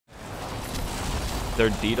they're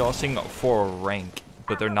DDoSing for a rank,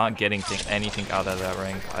 but they're not getting anything out of that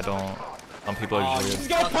rank. I don't. Some people are just This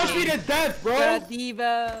guy punched me to death, bro.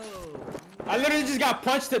 I literally just got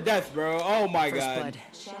punched to death, bro. Oh my god.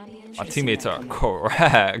 My teammates are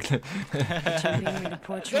correct. Look,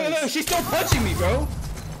 she's still punching me, bro.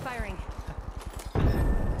 Firing.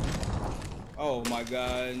 Oh my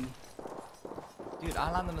god. Dude,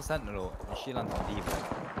 I land on the Sentinel and she lands on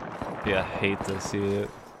Diva. Yeah, I hate to see it.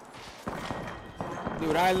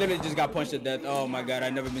 Dude, I literally just got punched to death. Oh my god,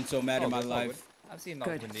 I've never been so mad in my life. I've seen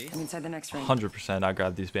Good. Knoqd these. I'm inside the next ring. 100%. I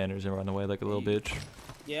grab these banners and run away like a little bitch.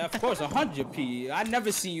 Yeah, of course, 100p. I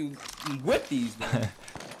never seen you whip these, man.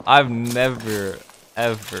 I've never,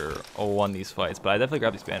 ever won these fights, but I definitely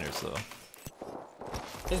grab these banners though.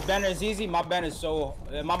 His banner is easy. My banner is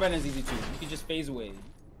easy too. You can just phase away.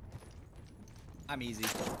 I'm easy.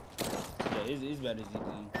 Yeah, his banner is easy.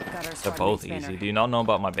 Got our They're squad both mate's easy. banner. Do you not know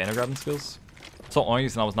about my banner grabbing skills? So only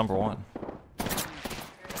reason I was #1.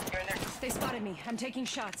 They spotted me. I'm taking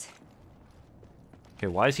shots. Okay,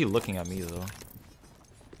 why is he looking at me though?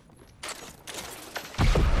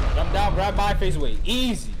 Jump down, grab my phase away.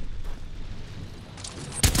 Easy.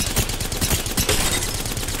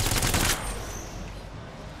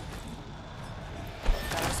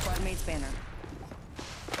 Got our squad mate's banner.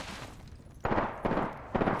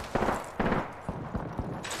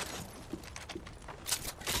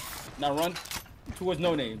 Now run towards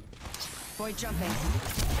no name. Boy jumping.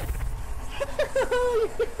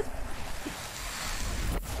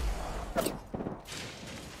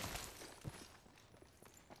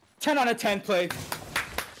 10 out of 10 play.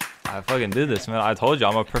 I fucking did this, man. I told you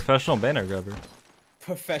I'm a professional banner grabber.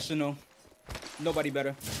 Professional. Nobody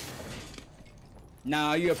better.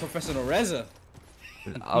 Nah, you're a professional Reza.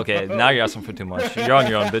 Okay, now you're asking for too much. You're on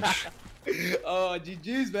your own, bitch. Oh,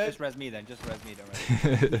 GG's, man. Just res me then. Just res me. Don't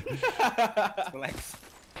res me. Relax.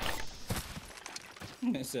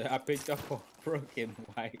 I picked up a broken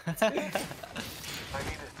white.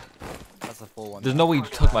 That's a full one. There's no way you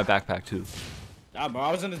took my backpack too. Nah, bro,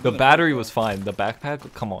 I was in The battery was fine. The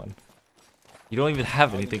backpack, come on. You don't even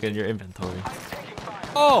have anything in your inventory.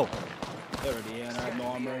 Oh! There it is, I have no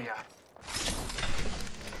armor.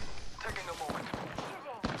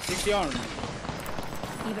 60 armor.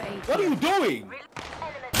 Eva 8. What are you doing?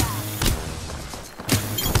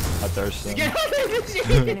 I thirst him.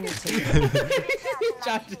 Enemy taken.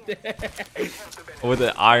 With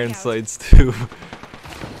the iron sights too.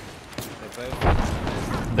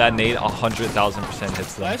 That nade 100,000%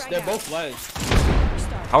 hits them. Flash? They're both flash.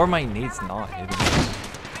 How are my nades not hitting?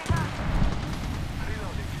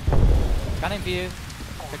 Scanning for you.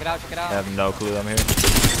 Check it out, check it I out. have no clue I'm here.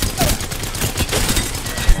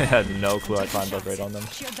 I had no clue I climbed up right on them.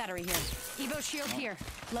 Shield battery here. Evo shield here.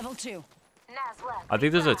 Level 2. I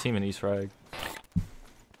think there's a team in East Frag.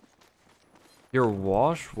 Your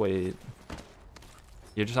wash? Wait.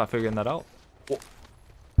 You're just not figuring that out?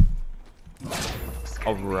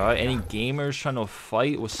 Alright, any gamers trying to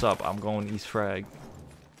fight? What's up? I'm going East Frag.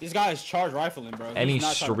 This guy is charge rifling, bro. Any He's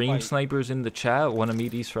not trying to stream fight. snipers in the chat? Want to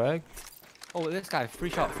meet East Frag? Oh, this guy. Free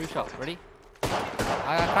shot, free shot. Ready?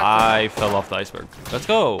 I fell off the iceberg. Let's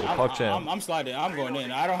go. Pop champ. I'm sliding. I'm going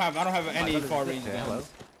in. I don't have any far range guns.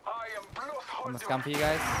 I'm gonna scan for you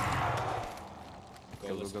guys.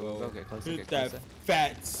 Go, let's go. go. Get closer, Hit get that closer.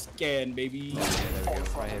 fat scan, baby. Yeah, there we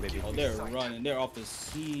go. Right here, baby. Oh, they're running. They're off the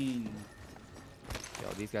scene. Yo,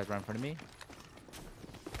 these guys right in front of me.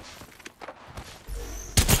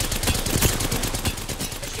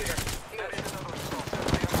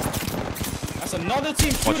 That's another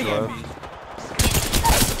team shooting at me.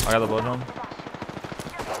 I got the blood home.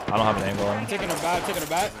 I don't have an angle on him. Taking a bat, taking a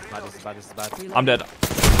bat. This is bad. I'm dead.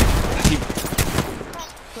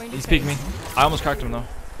 He's peeking me. I almost cracked him though.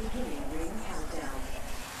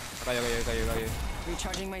 Got you.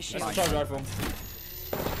 Recharging my shield. That's a charge rifle.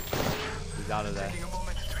 He's out of there.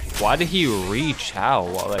 Why did he reach out?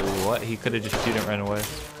 Like what? He could have just shoot and ran away.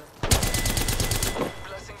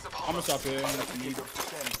 I'm gonna stop here. I'm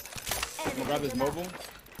gonna grab this mobile.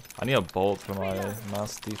 I need a bolt for my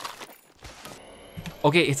nasty.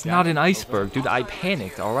 Okay, it's not an iceberg, dude. I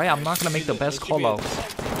panicked. All right, I'm not gonna make the best call outs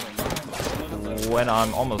when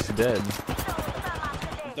I'm almost dead.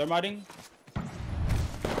 Thermiting.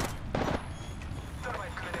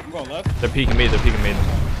 I'm going left. They're peeking me.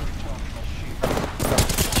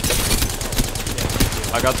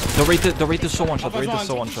 I got the rate is so one shot. The rate is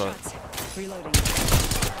so one shot. Reloading.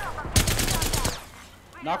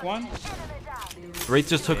 Knock one. Wraith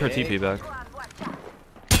just took her TP back.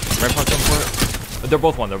 Right punch him for it. They're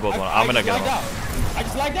both one. I'm gonna get him. I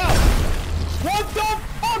just lagged out. What the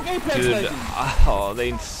fuck? Fuck Apex Dude, Legends. oh,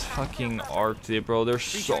 they fucking arced it, bro. They're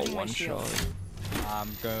so Recharging my one shield. shot. I'm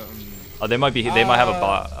going. Oh, they might have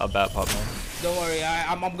a bat pop now. Don't worry,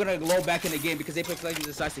 I'm gonna load back in the game because Apex Legends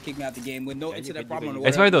decides to kick me out the game with no internet problem. or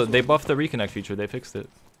It's right though. whatever. They buffed the reconnect feature. They fixed it.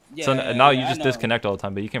 Yeah, So now you I just know. disconnect all the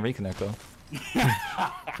time, but you can reconnect though.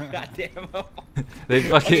 Goddamn. They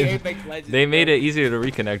fucking Apex Legends, they made bro. it easier to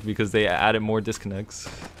reconnect because they added more disconnects.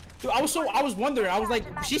 Dude, I was wondering. I was like,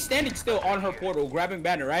 she's standing still on her portal, grabbing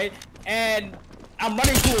banner, right? And I'm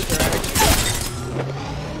running towards her.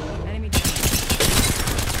 Enemy down.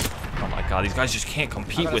 Oh my god, these guys just can't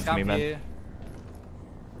compete with me, man.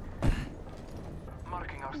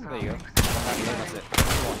 There you go. That's it.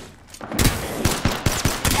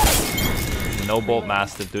 No bolt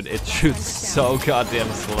mastiff, dude. It shoots so goddamn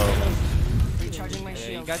slow. Recharging my Yeah, you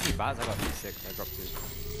shield. guys need bats. I got V6. I dropped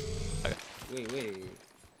 2. Wait.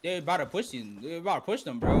 They're about to push you. They're about to push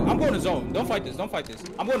them, bro. I'm going to zone. Don't fight this. Don't fight this.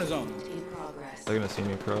 I'm going to zone. They're gonna see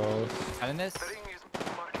me cross. And this.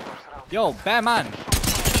 Yo, bear man.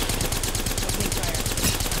 Opening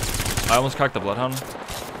fire. I almost cracked the bloodhound.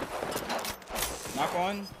 Knock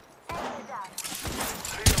on.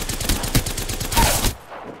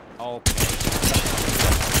 Okay.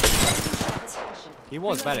 He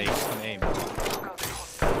was better. He just couldn't aim.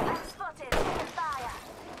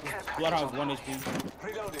 Bloodhound's 1 HP.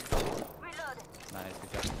 Nice,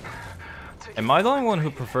 good job. Am I the only one who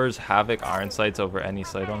prefers Havoc iron sights over any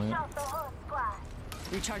sight on it?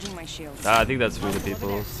 Recharging my shield. I think that's who the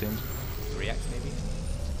people seem. React maybe.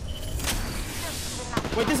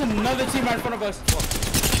 Wait, there's another team right in front of us.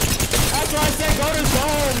 That's why I said go to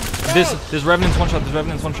zone. This Revenant's one shot. This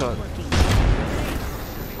Revenant's one shot.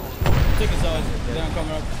 Take it, They're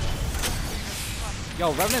coming up.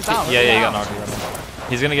 Yo, Revenant's down. Yeah, he got knocked. He got knocked.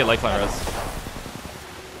 He's gonna get lifeline res.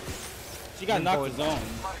 She got knocked to zone.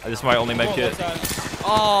 This is my only med kit. Do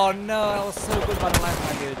Oh no, that was so good by the last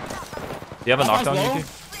time, dude. you have a That knockdown, one's Yuki?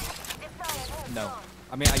 No.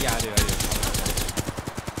 I mean, yeah, I do.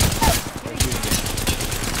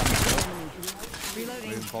 Reloading.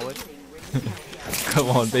 Moving forward. Come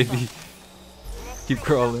on, baby. Keep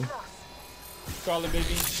crawling. Crawling, baby.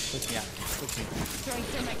 Push me out. Push me. Throwing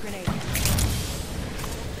thermite grenade.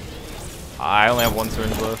 I only have one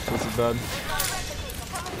syringe left. This is bad.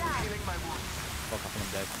 Fuck off,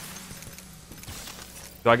 I'm dead.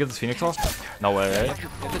 Do I get this Phoenix off? No way, right? You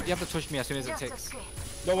have to push me as soon as it ticks.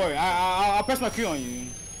 Don't worry, I'll press my Q on you.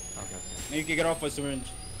 Okay. And you can get off a syringe.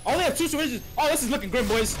 I only have 2 syringes. Oh, this is looking grim,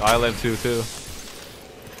 boys. I only have two too.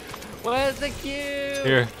 Where's the Q?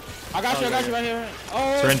 Here. I got you right here.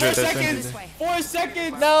 Oh, Syringe 4 right there, syringe seconds. This way. 4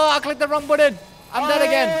 seconds. No, I clicked the wrong button. I'm dead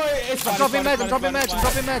again. It's I'm fine, dropping it's meds. fine, I'm dropping it's meds. I'm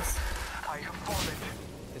fine. dropping meds.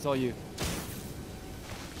 It's all you.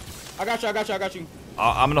 I got you.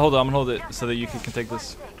 I'm gonna hold it so that you can take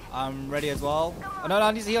this. I'm ready as well. Oh no,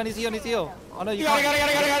 I need to heal. Oh no, you Got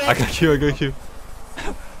can't. it. I got you.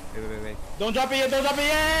 Wait. Don't drop it yet.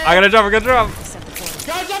 I gotta drop. Set the portal.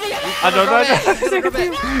 Don't drop it yet. I don't know. Drop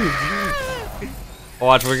it.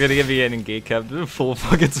 Watch, we're gonna give you an engage cap. Full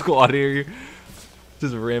fucking squad here.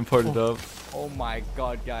 Just ramparted up. Oh my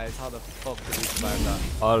god, guys. How the fuck did we survive that?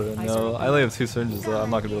 I don't know. I only have 2 syringes though. I'm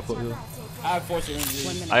not gonna be able to flip you. I have 4 syringes.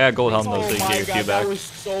 1 minute. I got gold helm though, Oh so you can my get your god, Q that back. was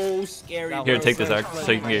so scary. That Here, bro. take this act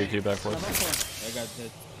so you can get your Q back for Level us. 4. I got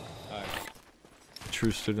this.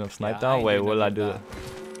 True student of snipe Yeah, I down. ain't Wait, doing what did I none do? of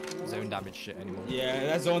that. Zone damage shit anymore. Yeah,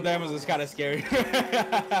 that zone damage was kind of scary.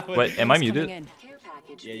 Wait, am I Coming muted? in.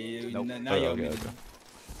 Yeah. Nope. Now Oh, you're okay, muted. okay.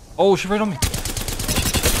 Oh, shit, right on me.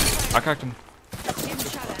 I cracked him. Getting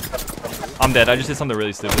shot at. I'm dead. I just did something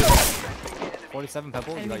really stupid. 47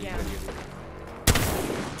 pebble. You got Enemy you. down.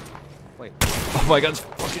 Wait. Oh my god, it's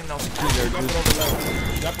fucking no Drop there, it dude. over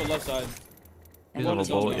left. Drop it left side. He's on a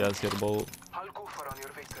bolt. Yeah, let's get a bolt.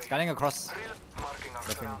 Scanning across.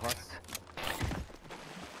 Looking across.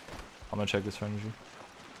 I'm gonna check this for energy.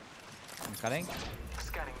 I'm scanning.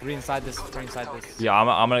 Three inside this. Yeah,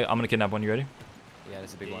 I'm gonna kidnap one. You ready? Yeah,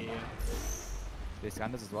 that's a big one. They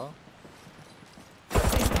scanned us as well.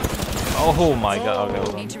 Oh my god. Okay,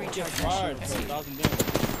 hold Need on. to recharge my Hard. shield. 1,000 damage.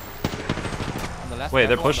 On the left. Wait,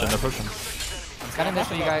 they're everyone pushing. there. They're pushing. I'm scanning this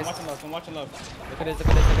for you guys. I'm watching left. Look at this.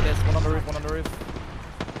 One on the roof.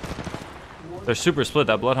 They're super split.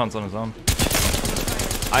 That bloodhound's on his own.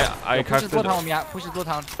 I Push cracked his it. bloodhound, yeah. Push his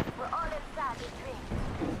bloodhound.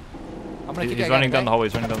 I'm gonna kick He's it running again, down the hallway.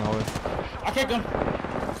 He's running down the hallway. I kicked him.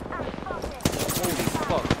 Holy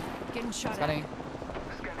fuck. Getting shot at. Scanning.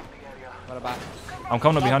 What about? I'm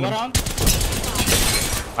coming up behind him. Bloodhound.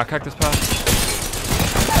 I cracked this path.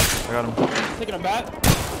 I got him. Taking him back.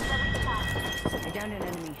 I downed an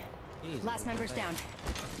enemy. Last member's down.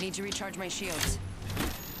 Need to recharge my shields.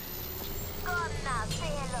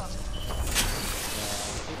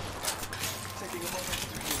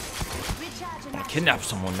 I kidnapped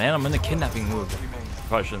someone, man. I'm in the kidnapping mood.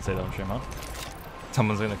 Probably shouldn't say that on stream, huh?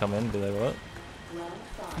 Someone's gonna come in and be like, what?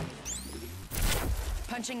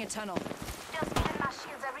 Punching a tunnel.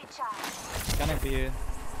 Scanning for you.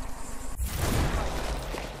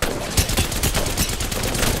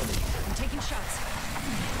 I'm taking shots.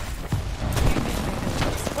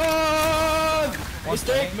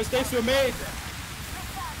 Mistakes were made.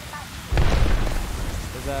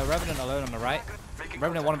 There's a Revenant alone on the right.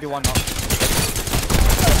 Revenant 1v1 knock.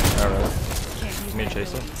 Alright. Can't use Me my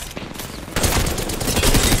chase him. abilities.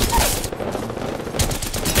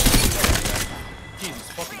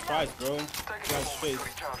 Jesus fucking Christ, bro. Guy's face.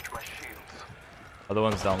 Other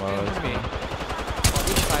one's down low. Me.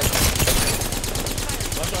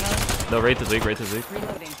 Left on her. No, rate is weak, rate is weak.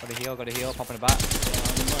 Reloading. Got a heal, pop in the back.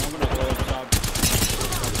 I'm gonna go top.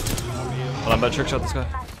 Hold on, I'm about to trick shot this guy.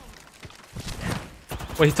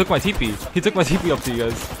 Wait, he took my TP. He took my TP up to you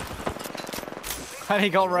guys. And he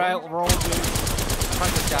got rolled, dude.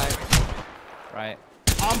 Punch this guy. Right.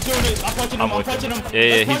 I'm doing it. I'm punching him. I'm with punching him. Yeah,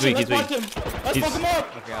 Let's he's punch weak, him, he's let's weak. punch him. Let's He's- fuck him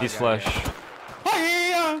up. Okay, He's okay, flesh.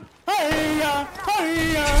 Hiya! Hiya!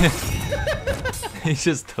 Hiya! He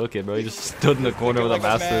just took it, bro. He just stood in the corner with a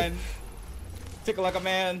master. Tickle like a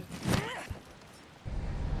man.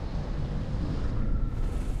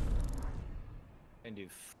 And do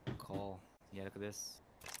call. Yeah, look at this.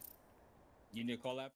 You need a call app?